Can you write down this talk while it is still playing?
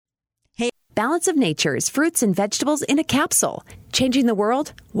Balance of Nature's fruits and vegetables in a capsule, changing the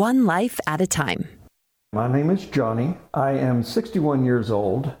world one life at a time. My name is Johnny. I am 61 years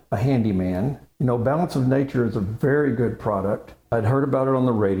old, a handyman. You know, Balance of Nature is a very good product. I'd heard about it on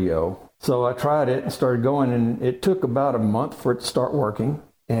the radio. So I tried it and started going, and it took about a month for it to start working.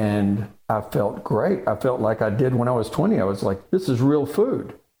 And I felt great. I felt like I did when I was 20. I was like, this is real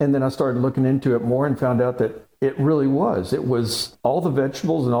food. And then I started looking into it more and found out that it really was. It was all the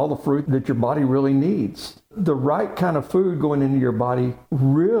vegetables and all the fruit that your body really needs. The right kind of food going into your body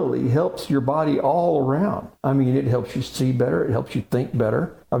really helps your body all around. I mean, it helps you see better. It helps you think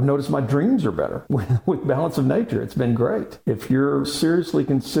better. I've noticed my dreams are better with Balance of Nature. It's been great. If you're seriously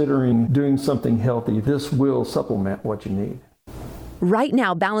considering doing something healthy, this will supplement what you need. Right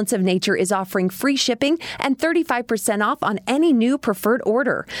now, Balance of Nature is offering free shipping and 35% off on any new preferred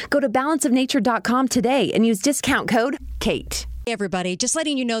order. Go to balanceofnature.com today and use discount code KATE. Hey everybody, just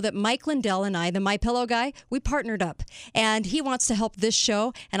letting you know that Mike Lindell and I, the MyPillow guy, we partnered up. And he wants to help this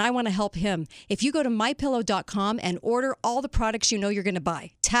show, and I want to help him. If you go to MyPillow.com and order all the products you know you're going to buy,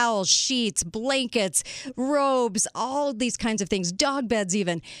 towels, sheets, blankets, robes, all of these kinds of things, dog beds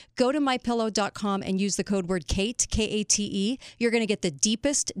even, go to MyPillow.com and use the code word KATE, K-A-T-E. You're going to get the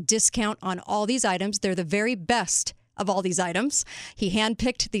deepest discount on all these items. They're the very best of all these items. He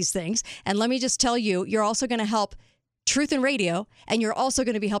handpicked these things. And let me just tell you, you're also going to help Truth in Radio, and you're also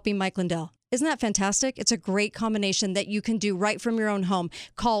going to be helping Mike Lindell. Isn't that fantastic? It's a great combination that you can do right from your own home.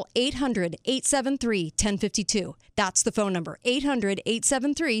 Call 800-873-1052. That's the phone number,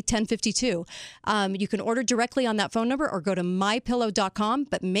 800-873-1052. You can order directly on that phone number or go to mypillow.com,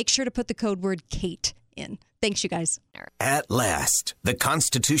 but make sure to put the code word KATE in. Thanks, you guys. At last, the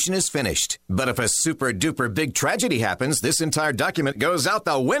Constitution is finished. But if a super-duper big tragedy happens, this entire document goes out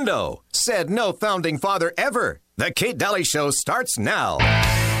the window. Said no founding father ever. The Kate Dalley Show starts now.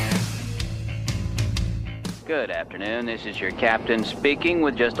 Good afternoon. This is your captain speaking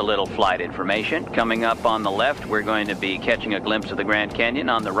with just a little flight information. Coming up on the left, we're going to be catching a glimpse of the Grand Canyon.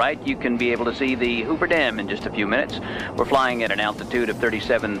 On the right, you can be able to see the Hoover Dam in just a few minutes. We're flying at an altitude of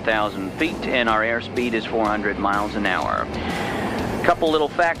 37,000 feet, and our airspeed is 400 miles an hour. Couple little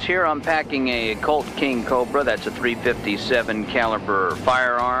facts here. I'm packing a Colt King Cobra. That's a .357 caliber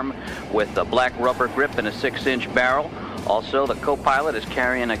firearm with a black rubber grip and a 6-inch barrel. Also, the co-pilot is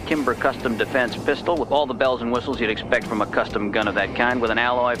carrying a Kimber Custom Defense pistol with all the bells and whistles you'd expect from a custom gun of that kind, with an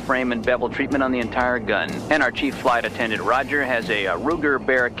alloy frame and bevel treatment on the entire gun. And our chief flight attendant, Roger, has a Ruger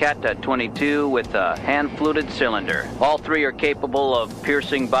Bearcat 22 with a hand-fluted cylinder. All three are capable of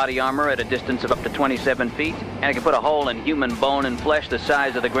piercing body armor at a distance of up to 27 feet, and it can put a hole in human bone and flesh the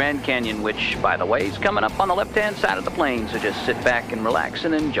size of the Grand Canyon, which, by the way, is coming up on the left-hand side of the plane, so just sit back and relax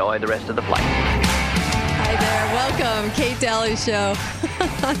and enjoy the rest of the flight. Hi there. Welcome, Kate Dalley Show.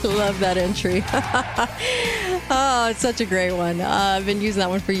 I love that entry. Oh, it's such a great one. I've been using that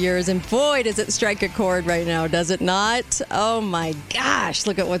one for years, and boy, does it strike a chord right now, does it not? Oh my gosh,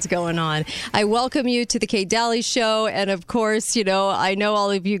 look at what's going on. I welcome you to the Kate Dalley Show, and of course, you know, I know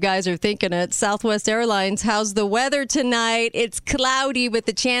all of you guys are thinking it. Southwest Airlines, how's the weather tonight? It's cloudy with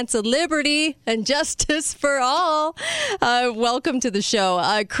the chance of liberty and justice for all. Welcome to the show.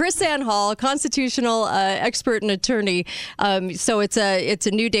 KrisAnne Hall, constitutional expert and attorney. So it's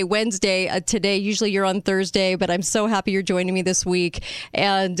a new day, Wednesday today. Usually you're on Thursday, but I'm so happy you're joining me this week.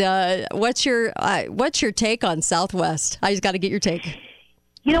 And what's your take on Southwest? I just got to get your take.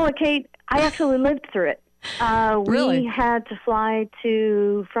 You know what, Kate? I actually lived through it. Really? We had to fly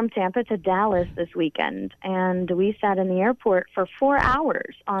from Tampa to Dallas this weekend, and we sat in the airport for 4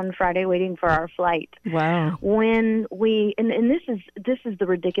 hours on Friday waiting for our flight. Wow. When and this is the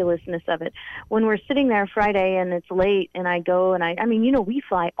ridiculousness of it. When we're sitting there Friday and it's late, and I go and I mean, you know, we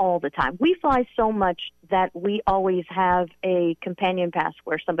fly all the time. We fly so much that we always have a companion pass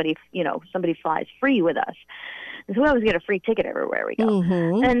where somebody flies free with us. And so we always get a free ticket everywhere we go.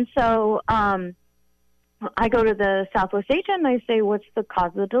 Mm-hmm. And so, I go to the Southwest agent and I say, what's the cause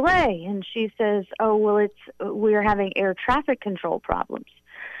of the delay? And she says, oh, well, we're having air traffic control problems.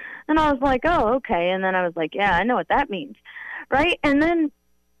 And I was like, oh, okay. And then I was like, yeah, I know what that means. Right. And then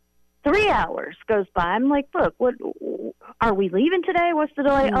 3 hours goes by. I'm like, look, what are we leaving today? What's the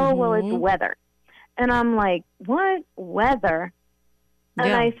delay? Mm-hmm. Oh, well, it's weather. And I'm like, what? Weather? And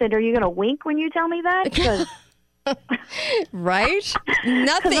yeah. I said, are you going to wink when you tell me that? Because right?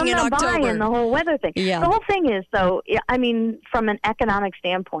 Nothing in I'm not October. buying the whole weather thing. Yeah. The whole thing is, though, I mean, from an economic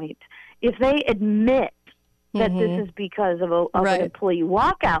standpoint, if they admit that this is because of right. an employee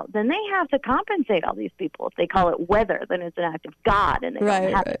walkout, then they have to compensate all these people. If they call it weather, then it's an act of God, and they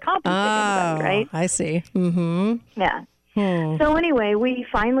don't have to compensate anybody, right? I see. Mm-hmm. Yeah. So anyway, we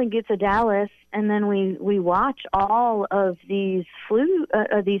finally get to Dallas, and then we watch all of these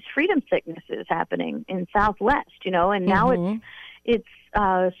these freedom sicknesses happening in Southwest, and now it's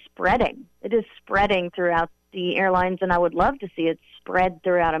spreading. It is spreading throughout the airlines, and I would love to see it spread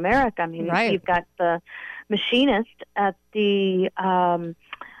throughout America. I mean, you've got the machinist at the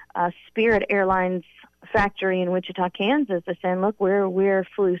Spirit Airlines factory in Wichita, Kansas, is saying, "Look, we're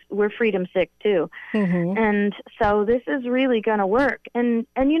freedom sick too," and so this is really going to work. And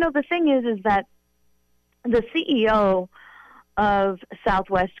the thing is that the CEO of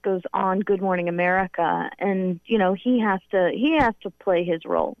Southwest goes on Good Morning America, and he has to play his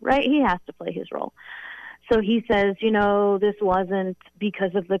role, right? He has to play his role. So he says, this wasn't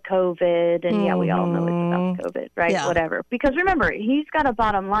because of the COVID, and we all know it's about COVID, right? Yeah. Whatever. Because remember, he's got a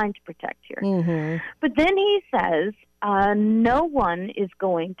bottom line to protect here. But then he says, no one is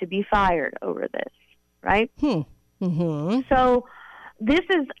going to be fired over this, right? So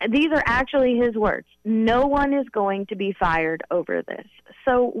these are actually his words. No one is going to be fired over this.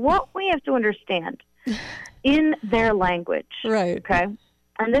 So what we have to understand in their language, right? Okay,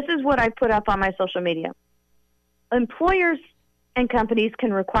 and this is what I put up on my social media. Employers and companies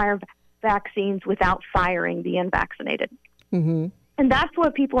can require vaccines without firing the unvaccinated. And that's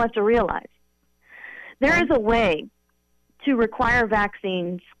what people have to realize. There is a way to require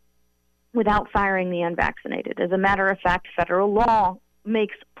vaccines without firing the unvaccinated. As a matter of fact, federal law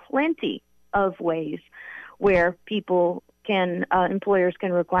makes plenty of ways where employers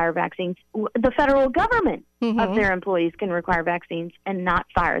can require vaccines. The federal government of their employees can require vaccines and not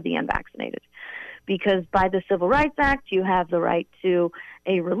fire the unvaccinated. Because by the Civil Rights Act, you have the right to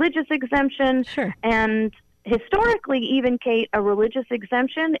a religious exemption. Sure. And historically, even, Kate, a religious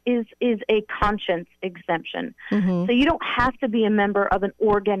exemption is a conscience exemption. So you don't have to be a member of an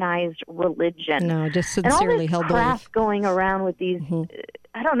organized religion. No, just sincerely held belief. And all this crap going around with these,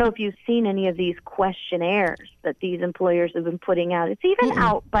 I don't know if you've seen any of these questionnaires that these employers have been putting out. It's even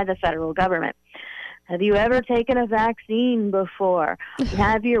out by the federal government. Have you ever taken a vaccine before?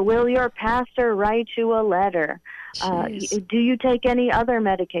 Will your pastor write you a letter? Do you take any other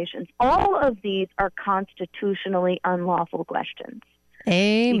medications? All of these are constitutionally unlawful questions.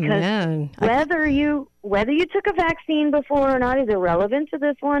 Amen. Because whether you took a vaccine before or not is irrelevant to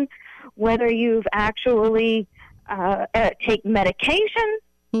this one. Whether you've actually take medication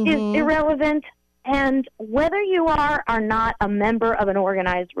is irrelevant. And whether you are not a member of an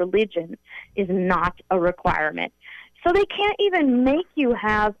organized religion is not a requirement. So they can't even make you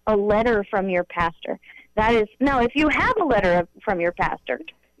have a letter from your pastor. That is, now, if you have a letter from your pastor,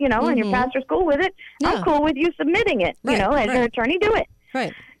 and your pastor's cool with it, I'm cool with you submitting it. As an attorney, do it.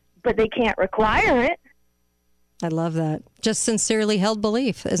 Right. But they can't require it. I love that. Just sincerely held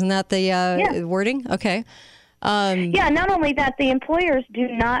belief. Isn't that the wording? Okay. Not only that, the employers do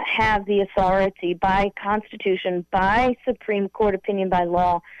not have the authority by Constitution, by Supreme Court opinion, by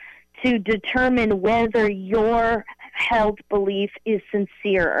law, to determine whether your held belief is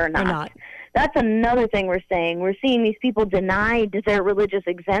sincere or not. That's another thing we're saying. We're seeing these people denied their religious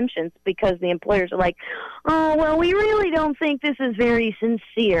exemptions because the employers are like, oh, well, we really don't think this is very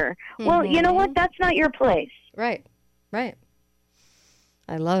sincere. Well, you know what? That's not your place. Right.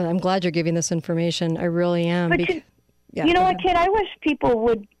 I love it. I'm glad you're giving this information. I really am. But you know what, Kate? I wish people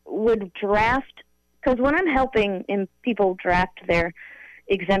would draft, because when I'm helping people draft their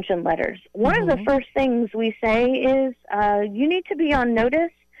exemption letters, one of the first things we say is you need to be on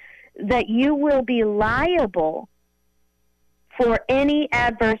notice that you will be liable for any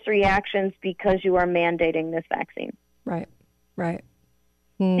adverse reactions because you are mandating this vaccine. Right.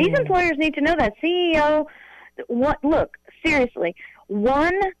 These employers need to know that. CEO, look, seriously,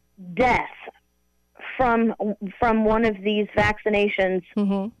 one death from one of these vaccinations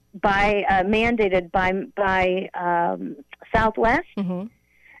mandated by Southwest,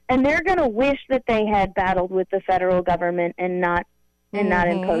 and they're going to wish that they had battled with the federal government and not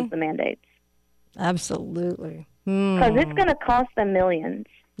impose the mandates. Absolutely, because it's going to cost them millions.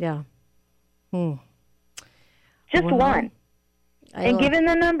 Yeah, just one. And given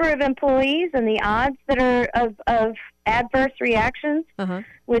the number of employees and the odds that are of adverse reactions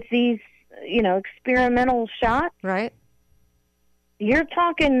with these, experimental shots, right? You're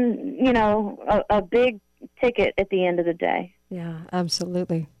talking, a big ticket at the end of the day. Yeah,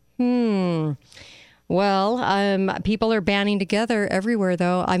 absolutely. Well, people are banding together everywhere,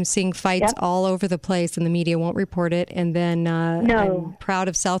 though. I'm seeing fights all over the place, and the media won't report it. And then I'm proud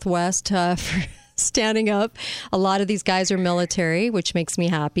of Southwest for standing up. A lot of these guys are military, which makes me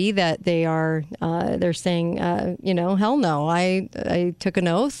happy that they are. They're saying, hell no. I took an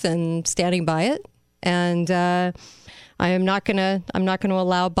oath and standing by it, and I'm not gonna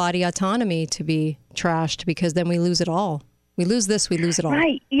allow body autonomy to be trashed, because then we lose it all. We lose this, we lose it all.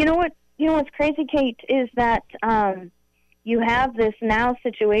 Right. You know what's crazy, Kate, is that you have this now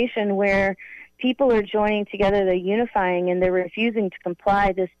situation where people are joining together, they're unifying, and they're refusing to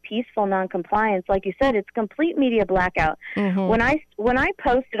comply, this peaceful noncompliance. Like you said, it's complete media blackout. When I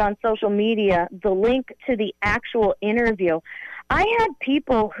posted on social media the link to the actual interview, I had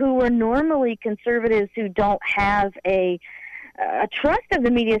people who were normally conservatives who don't have a trust of the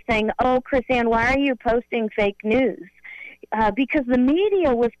media saying, "Oh, KrisAnne, why are you posting fake news?" Because the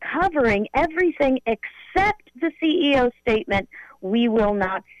media was covering everything except the CEO's statement, "We will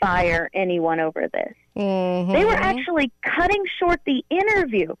not fire anyone over this." They were actually cutting short the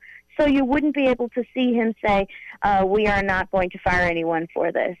interview so you wouldn't be able to see him say, "We are not going to fire anyone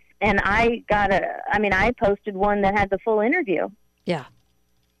for this." And I posted one that had the full interview. Yeah.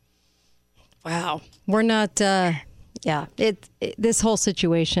 Wow. We're not, this whole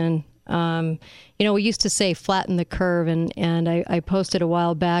situation, we used to say flatten the curve, and I posted a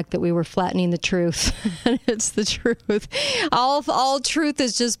while back that we were flattening the truth. And it's the truth. All truth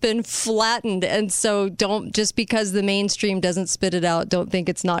has just been flattened. And so just because the mainstream doesn't spit it out, don't think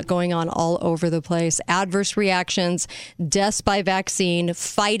it's not going on all over the place. Adverse reactions, deaths by vaccine,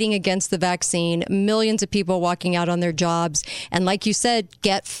 fighting against the vaccine, millions of people walking out on their jobs. And like you said,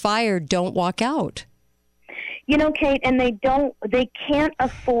 get fired, don't walk out. Kate, and they can't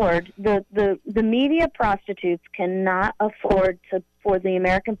afford, the media prostitutes cannot afford for the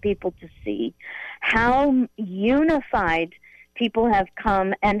American people to see how unified people have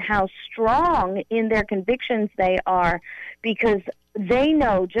come and how strong in their convictions they are, because they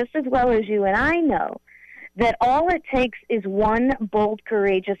know just as well as you and I know that all it takes is one bold,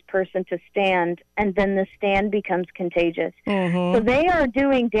 courageous person to stand, and then the stand becomes contagious. So they are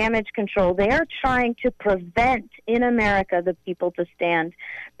doing damage control. They are trying to prevent in America the people to stand.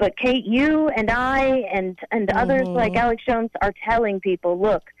 But Kate, you and I and others like Alex Jones are telling people,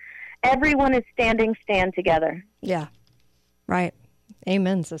 look, everyone is stand together. Yeah, right.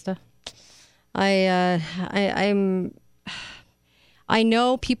 Amen, sister. I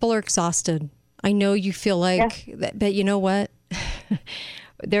know people are exhausted. I know you feel like, but you know what?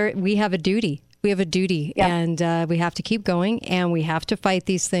 We have a duty. We have a duty, and we have to keep going, and we have to fight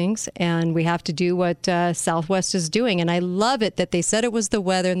these things, and we have to do what Southwest is doing. And I love it that they said it was the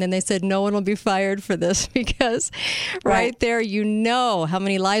weather, and then they said no one will be fired for this, because right there, you know how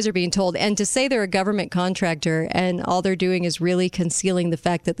many lies are being told. And to say they're a government contractor and all they're doing is really concealing the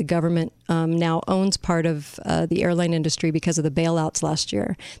fact that the government now owns part of the airline industry because of the bailouts last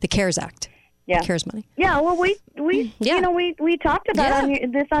year, the CARES Act. CARES money. Yeah, well, we talked about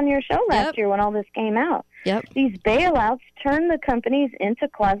this on your show last year when all this came out. These bailouts turn the companies into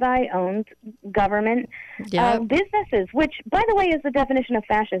quasi-owned government businesses, which, by the way, is the definition of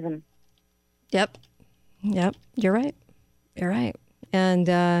fascism. Yep. You're right. And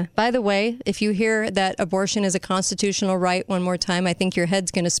by the way, if you hear that abortion is a constitutional right one more time, I think your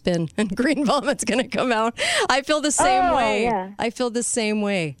head's going to spin and green vomit's going to come out. I feel the same way. Yeah. I feel the same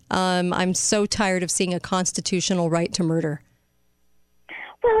way. I'm so tired of seeing a constitutional right to murder.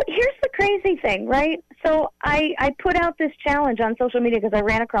 Well, here's the crazy thing, right? So I put out this challenge on social media because I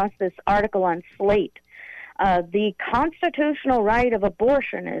ran across this article on Slate. The constitutional right of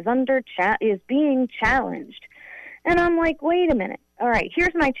abortion is being challenged. And I'm like, wait a minute. All right,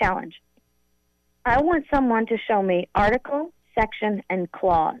 here's my challenge. I want someone to show me article, section, and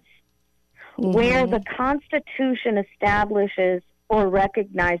clause where the Constitution establishes or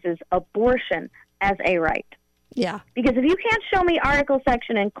recognizes abortion as a right. Yeah. Because if you can't show me article,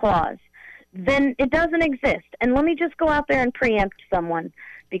 section, and clause, then it doesn't exist. And let me just go out there and preempt someone,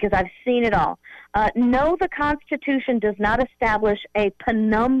 because I've seen it all. No, the Constitution does not establish a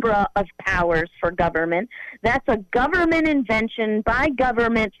penumbra of powers for government. That's a government invention by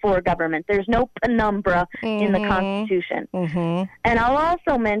government for government. There's no penumbra in the Constitution. And I'll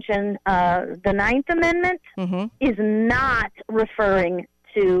also mention the Ninth Amendment is not referring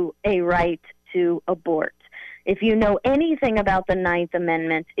to a right to abort. If you know anything about the Ninth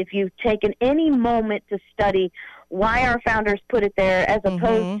Amendment, if you've taken any moment to study why our founders put it there as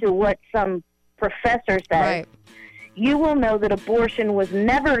opposed to what some professor says, you will know that abortion was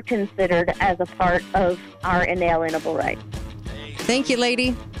never considered as a part of our inalienable right. Thank you,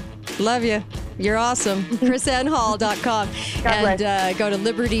 lady. Love you. You're awesome. KrisAnneHall.com. And go to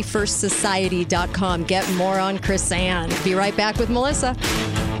LibertyFirstSociety.com. Get more on KrisAnne. Be right back with Melissa.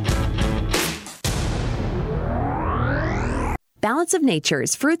 Balance of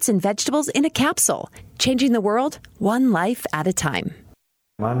Nature's fruits and vegetables in a capsule, changing the world one life at a time.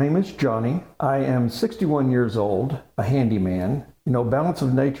 My name is Johnny. I am 61 years old, a handyman. Balance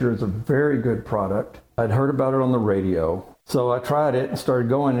of Nature is a very good product. I'd heard about it on the radio. So I tried it and started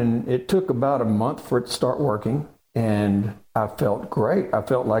going, and it took about a month for it to start working. And I felt great. I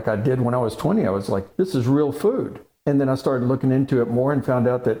felt like I did when I was 20. I was like, this is real food. And then I started looking into it more and found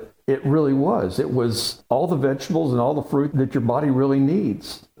out that it really was. It was all the vegetables and all the fruit that your body really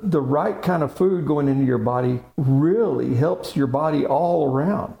needs. The right kind of food going into your body really helps your body all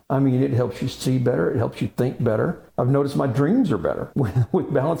around. I mean, it helps you see better. It helps you think better. I've noticed my dreams are better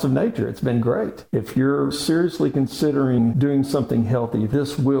with Balance of Nature. It's been great. If you're seriously considering doing something healthy,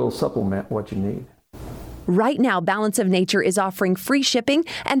 this will supplement what you need. Right now, Balance of Nature is offering free shipping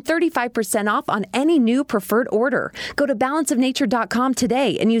and 35% off on any new preferred order. Go to balanceofnature.com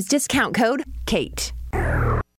today and use discount code KATE.